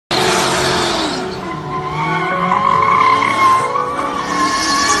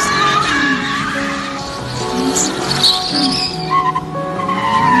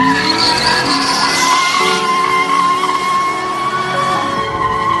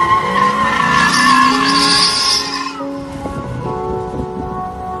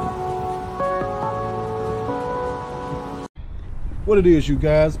What it is, you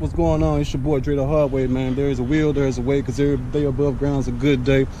guys? What's going on? It's your boy Drethehardway, man. There is a will, there is a way, because every day above ground is a good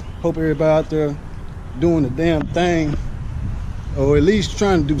day. Hope everybody out there doing the damn thing, or at least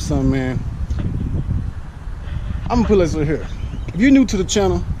trying to do something, man. I'm gonna put this right here. If you're new to the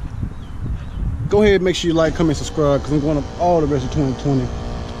channel, go ahead and make sure you like, comment, subscribe, because I'm going up all the rest of 2020.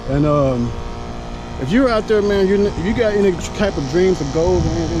 And if you're out there, man, if you got any type of dreams or goals or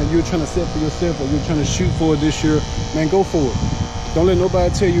anything that you're trying to set for yourself, or you're trying to shoot for this year, man, go for it. Don't let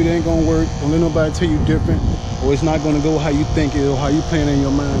nobody tell you it ain't gonna work. Don't let nobody tell you different, or it's not gonna go how you think it, or how you plan in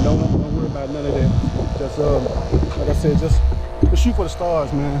your mind. Don't worry about none of that. Just like I said, just shoot for the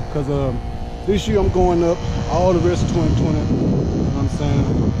stars, man. Because this year I'm going up all the rest of 2020. You know what I'm saying?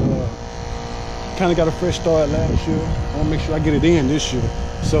 Kind of got a fresh start last year. I want to make sure I get it in this year.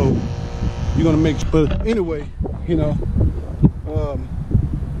 So you're gonna make. But anyway, you know,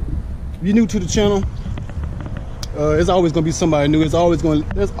 if you're new to the channel, it's always gonna be somebody new. There's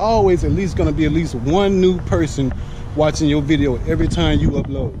always at least gonna be at least one new person watching your video every time you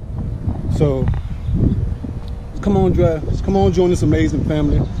upload. So come on, come on, join this amazing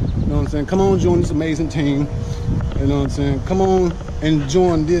family. You know what I'm saying? Come on, join this amazing team. You know what I'm saying? Come on and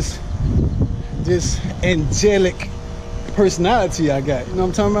join this angelic personality I got. You know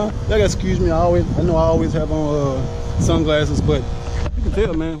what I'm talking about? Y'all gotta excuse me. I know I always have on sunglasses, but you can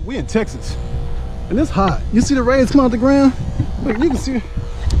tell, man, we in Texas. And it's hot. You see the rays come out the ground? Look, you can see.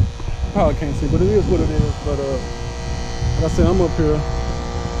 Probably can't see, but it is what it is. But like I said, I'm up here.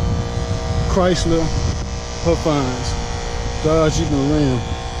 Chrysler, Huffines, Dodge, Jeep, and Ram.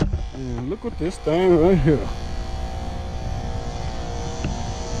 And look at this thing right here.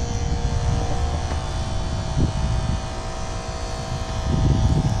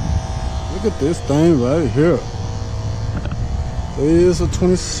 Look at this thing right here. There's a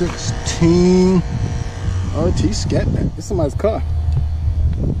 2016 RT Scat. It's somebody's car.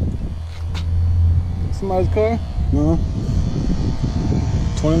 Somebody's car? No.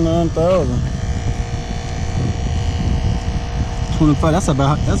 29,000. 25. That's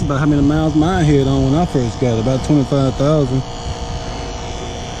about how many miles mine had on when I first got it. About 25,000.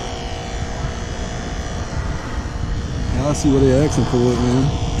 Y'all see what they're asking for it, man.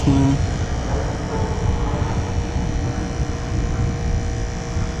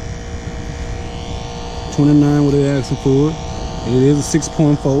 29 what they asking for it. It is a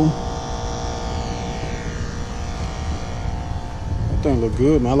 6.4. That thing look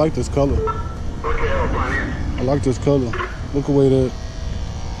good, man. I like this color. I like this color. Look away that.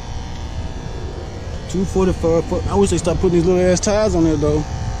 245. I wish they stopped putting these little ass tires on there though.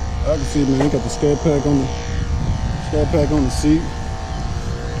 I can see, man. They got the scat pack on the seat.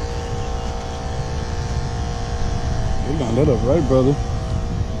 They got that up right, brother.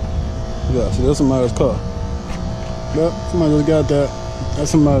 Yeah, see, that's somebody's car. Yep, somebody just got that.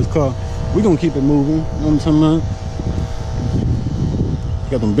 That's somebody's car. We gonna keep it moving. You know what I'm talking about?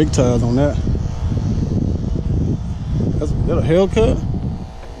 Got them big tires on that. Is that a Hellcat?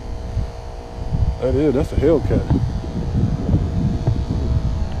 That is, that's a Hellcat.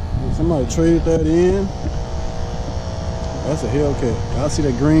 Did somebody trade that in? That's a Hellcat. I see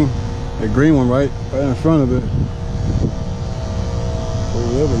that green one right in front of it.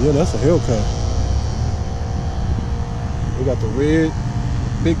 Whatever, yeah, that's a Hellcat. They got the red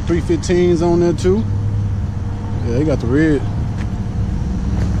big 315s on there too. Yeah, they got the red.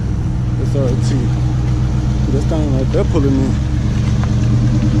 That's RT. That's thing right there pulling in.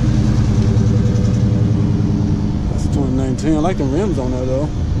 That's 2019. I like the rims on there though.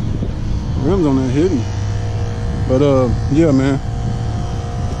 Rims on there hidden. But yeah, man.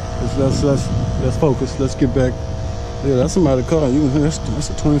 Let's focus. Let's get back. Yeah, that's somebody's car. You can that's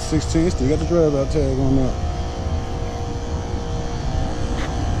a 2016. Still got the drive-out tag on that.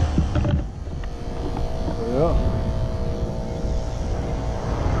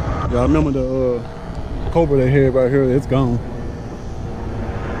 Yeah, I remember the Cobra they had right here. It's gone.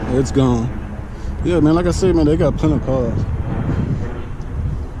 It's gone. Yeah, man. Like I said, man, they got plenty of cars.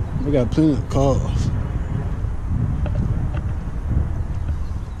 They got plenty of cars.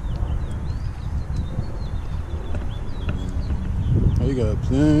 They got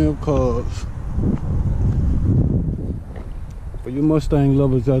plenty of cars. For you Mustang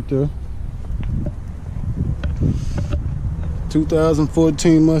lovers out there.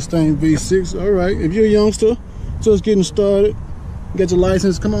 2014 Mustang V6. All right, if you're a youngster, just getting started, get your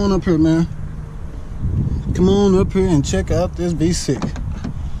license, come on up here, man. Come on up here and check out this V6.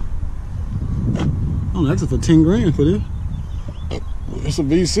 I'm asking for 10 grand for this. It's a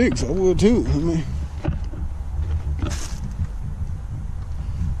V6. I would too. I mean,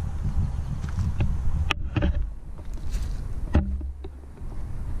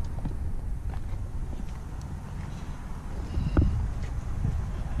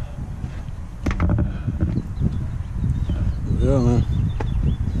 Yeah, man.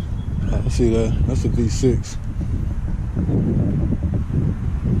 I see that. That's a V6.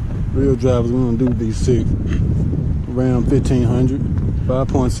 Real drivers, we're gonna do V6. Ram 1500,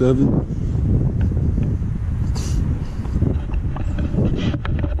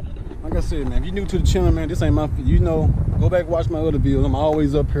 5.7. Like I said, man, if you're new to the channel, man, this ain't my, you know, go back and watch my other videos. I'm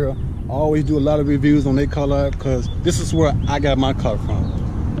always up here. I always do a lot of reviews on their car lot because this is where I got my car from.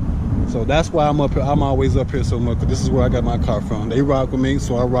 So that's why I'm up here. I'm always up here so much because this is where I got my car from. They rock with me,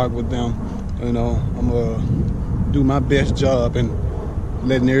 so I rock with them. You know, I'm gonna do my best job and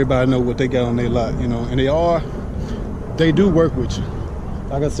letting everybody know what they got on their lot. You know, and they do work with you.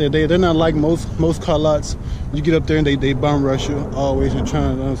 Like I said, they're not like most car lots. You get up there and they bum rush you always and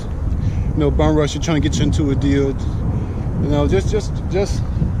trying to, you know, bum rush you, trying to get you into a deal. You know, just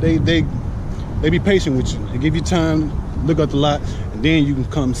they be patient with you. They give you time, look at the lot, and then you can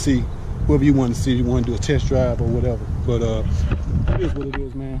come see whoever you want to see. You want to do a test drive or whatever. But it is what it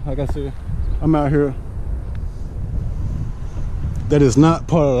is, man. Like I said, I'm out here. That is not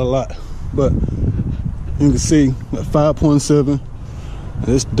part of the lot, but you can see a 5.7.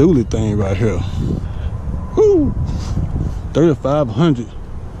 This dually thing right here. Woo! 3,500.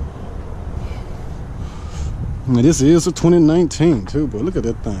 And this is a 2019 too, but look at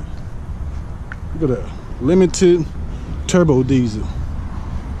that thing. Look at that. Limited turbo diesel.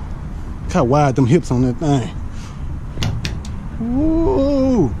 Look how wide them hips on that thing.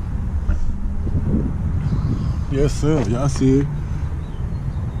 Whoa! Yes, sir. Y'all see it.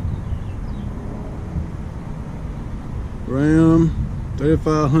 Ram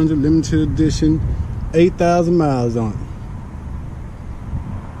 3500 limited edition, 8,000 miles on it.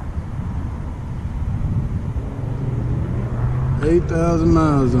 $8,000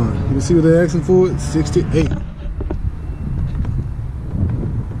 miles on it. You can see what they're asking for it, 68.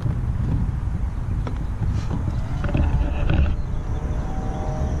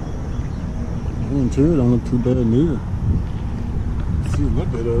 The interior don't look too bad neither. See a little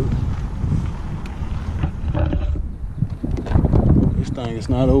bit of it. This thing is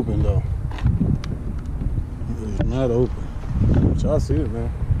not open though. It is not open. But y'all see it,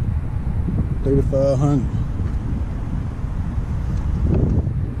 man. 3,500.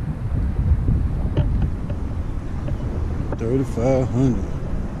 $3,500.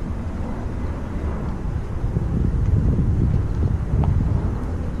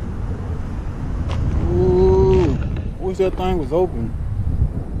 Ooh, wish that thing was open.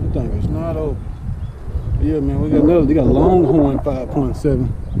 That thing is not open. Yeah, man, we got another. They got Longhorn 5.7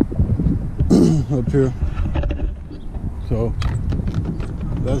 up here. So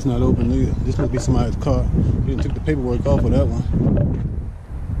that's not open either. This must be somebody's car. He took the paperwork off of that one.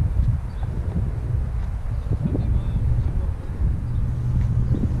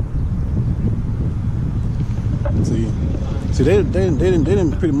 See, they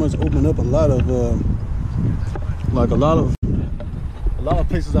didn't pretty much open up a lot of like a lot of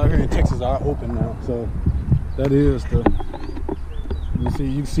places out here in Texas are open now. So that is the,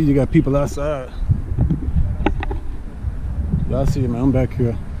 you see you got people outside. Y'all see it, man. I'm back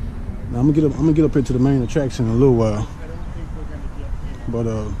here. Now I'm gonna get up here to the main attraction in a little while. But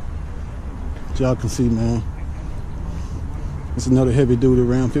y'all can see, man. It's another heavy duty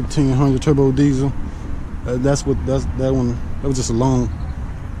Ram 1500 turbo diesel. That one. That was just a long.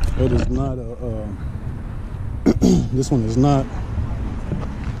 That is not a. This one is not.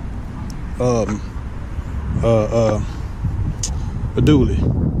 A dually.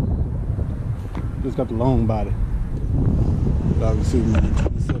 Just got the long body. Y'all can see, man.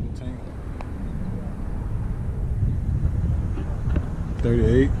 2017.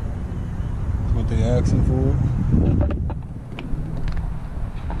 38. What they asking for.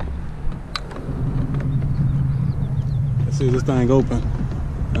 Let's see this thing open.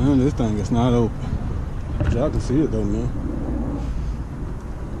 Man, this thing is not open. Y'all can see it though, man.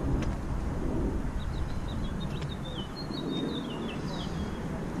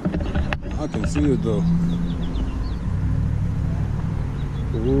 I can see it though.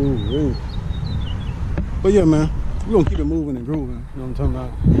 Ooh. But yeah, man, we're gonna keep it moving and grooving. You know what I'm talking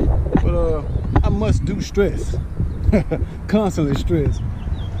about? But I must do stress. Constantly stress.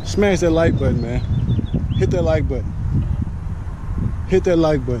 Smash that like button, man. Hit that like button. Hit that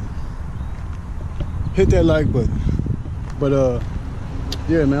like button. Hit that like button. But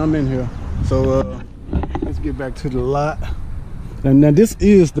yeah, man, I'm in here. So let's get back to the lot. And now this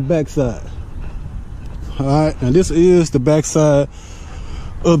is the backside. All right, now this is the backside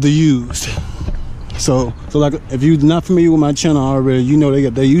of the used. So like, if you're not familiar with my channel already, you know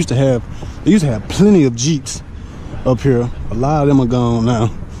they used to have plenty of Jeeps up here. A lot of them are gone now.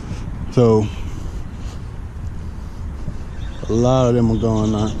 So a A lot of them are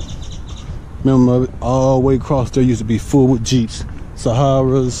gone now. Remember, all the way across there used to be full with Jeeps,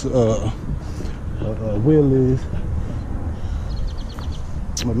 Saharas, Willys.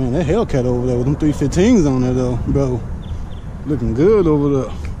 But man, that Hellcat over there with them 315s on there though, bro. Looking good over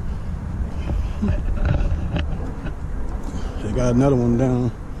there. They got another one down.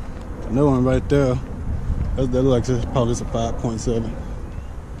 Another one right there. That looks like it's probably just a 5.7.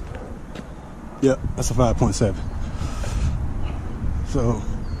 Yep, that's a 5.7. So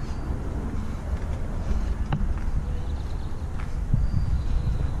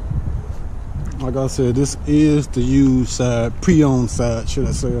like I said, this is the used side, pre-owned side, should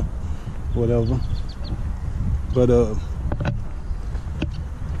I say, whatever. But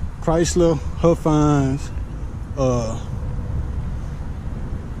Chrysler, Huffines,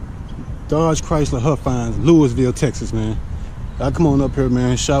 Dodge Chrysler Huffines, Louisville, Texas, man. I come on up here,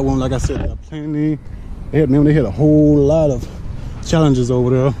 man. Shot one, like I said, they got plenty. They had a whole lot of challenges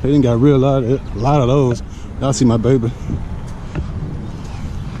over there. They didn't got a lot of those. Y'all see my baby.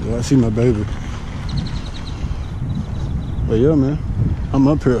 Yeah, I see my baby. But yeah, man, I'm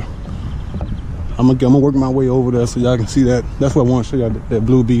up here. I'm gonna work my way over there so y'all can see that. That's what I want to show y'all, that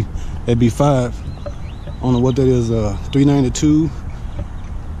blue B, that B5. I don't know what that is, 392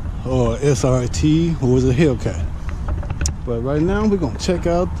 or SRT, or was it Hellcat? But right now we're gonna check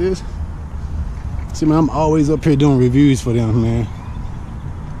out this. See, man, I'm always up here doing reviews for them, man.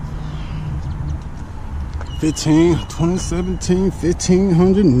 2017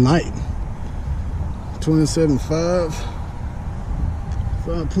 1500 night, 27.5,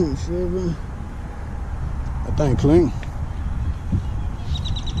 5.7. That thing clean.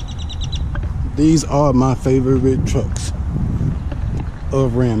 These are my favorite trucks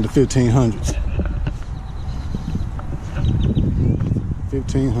of Ram, the 1500s.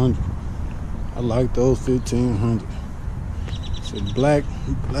 1500. I like those 1500. So black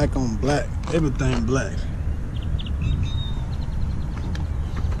on black, everything black.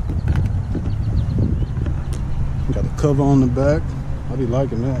 Got a cover on the back. I be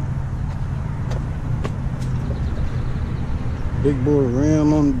liking that. Big boy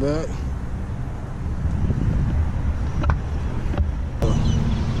Ram on the back.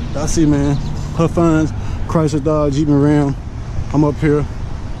 I see, man. Huffines, Chrysler, Dodge, Jeep and Ram. I'm up here.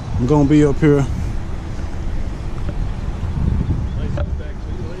 I'm gonna be up here.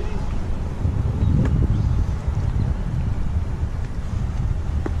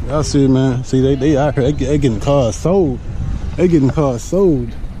 Y'all see, man. See, they out here. They getting cars sold. They getting cars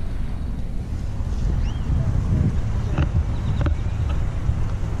sold.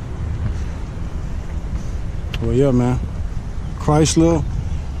 Well, yeah, man. Chrysler,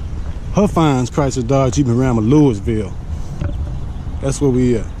 Huffines, Chrysler, Dodge, Jeep and Ram of Louisville. That's where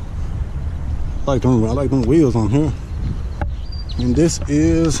we at. I like them wheels on here. And this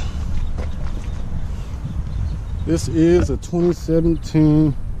is a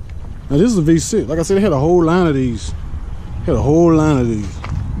 2017. Now this is a V6. Like I said, they had a whole line of these. Now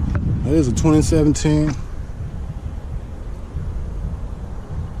this is a 2017.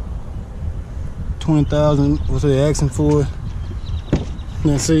 20,000. What's they asking for it?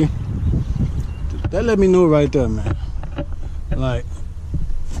 Now see, that let me know right there, man. Like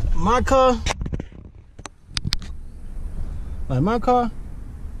my car, I got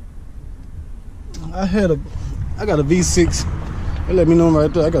a V6. They let me know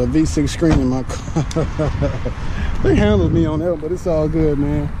right there. I got a V6 screen in my car. They handled me on that, but it's all good,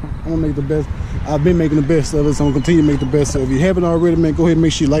 man. I'm gonna make the best. I've been making the best of it, so I'm gonna continue to make the best of it. If you haven't already, man, go ahead and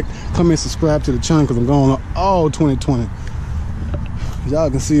make sure you like, comment, subscribe to the channel, because I'm going on all 2020. Y'all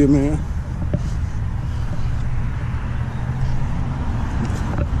can see it, man.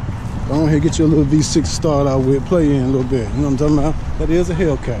 Go ahead, get your little V6 start out with, play in a little bit. You know what I'm talking about? That is a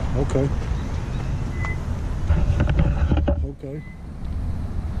Hellcat. Okay.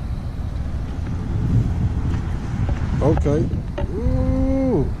 Okay.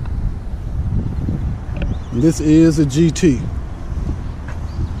 Ooh. This is a GT.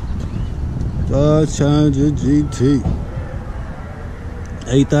 Dodge Challenger GT.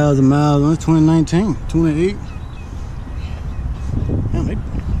 8,000 miles on 2019. 28. Damn, they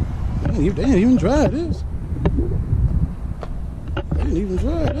didn't even drive this. They didn't even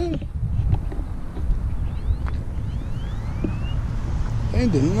drive this. They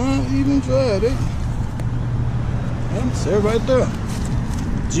did not even drive it. That's it right there.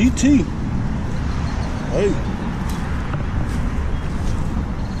 GT. Hey.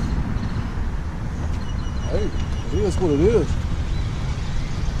 Hey, it is what it is.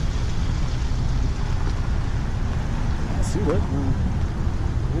 I see that, man.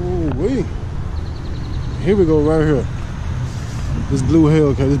 Ooh wee. Here we go right here. This blue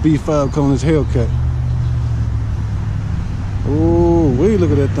Hellcat, this B5 calling this Hellcat. Oh, wait,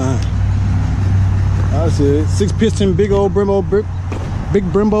 look at that thing. I see it. 6 piston, big old Brembo, big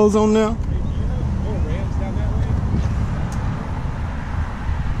Brembos on there. Hey, do you have more Rams down that way?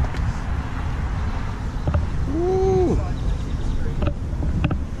 Ooh.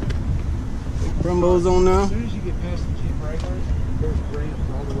 Big Brembos on there. As soon as you get past the Jeep Wranglers, there's Rams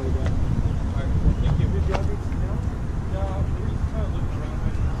all the way down. You get with driving now? No, we're kind of looking around.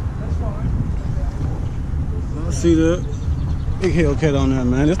 That's fine. I see that. Big Hellcat on there,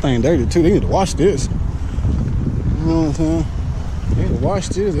 man. This thing dirty too. They need to wash this. You know what I'm saying? They need to wash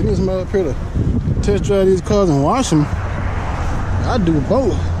this. They need somebody up here to test drive these cars and wash them. I do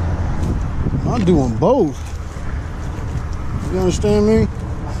both. I'm doing both. You understand me?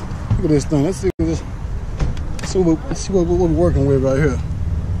 Look at this thing. Let's see this. Let's see what we're working with right here.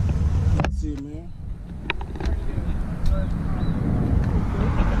 Let's see, man.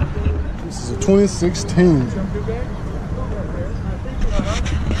 This is a 2016.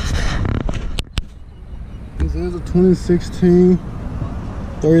 This is a 2016,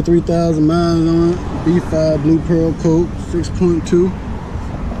 33,000 miles on it, B5 blue pearl coat, 6.2.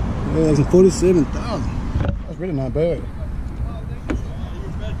 Yeah, that's 47,000. That's really not bad.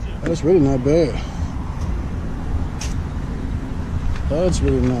 That's really not bad. That's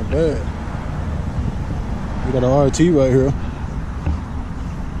really not bad. We got an RT right here.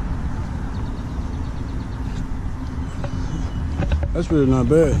 That's really not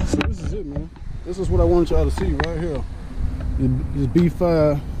bad. So this is it, man. This is what I want y'all to see right here. This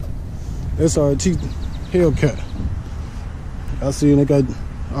B5 SRT Hellcat. I see they got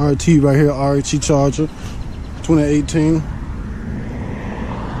RT right here, RT Charger, 2018.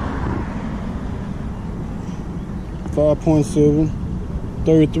 5.7,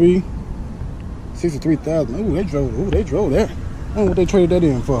 33, 63,000. Ooh, they drove that. I don't know what they traded that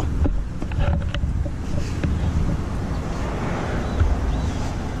in for.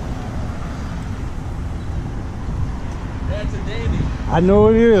 That's a Davy. I know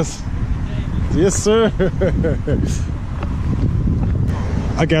it is. Yes, sir.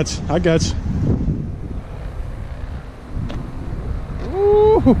 I got you. I got you.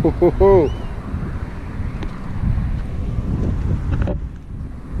 Ooh.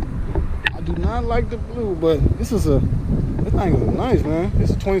 I do not like the blue, but this thing is nice, man. This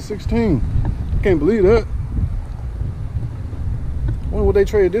is 2016. I can't believe that. I wonder what they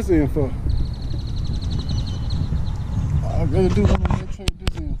traded this in for. I really do wonder what they traded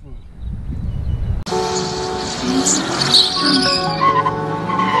this in for.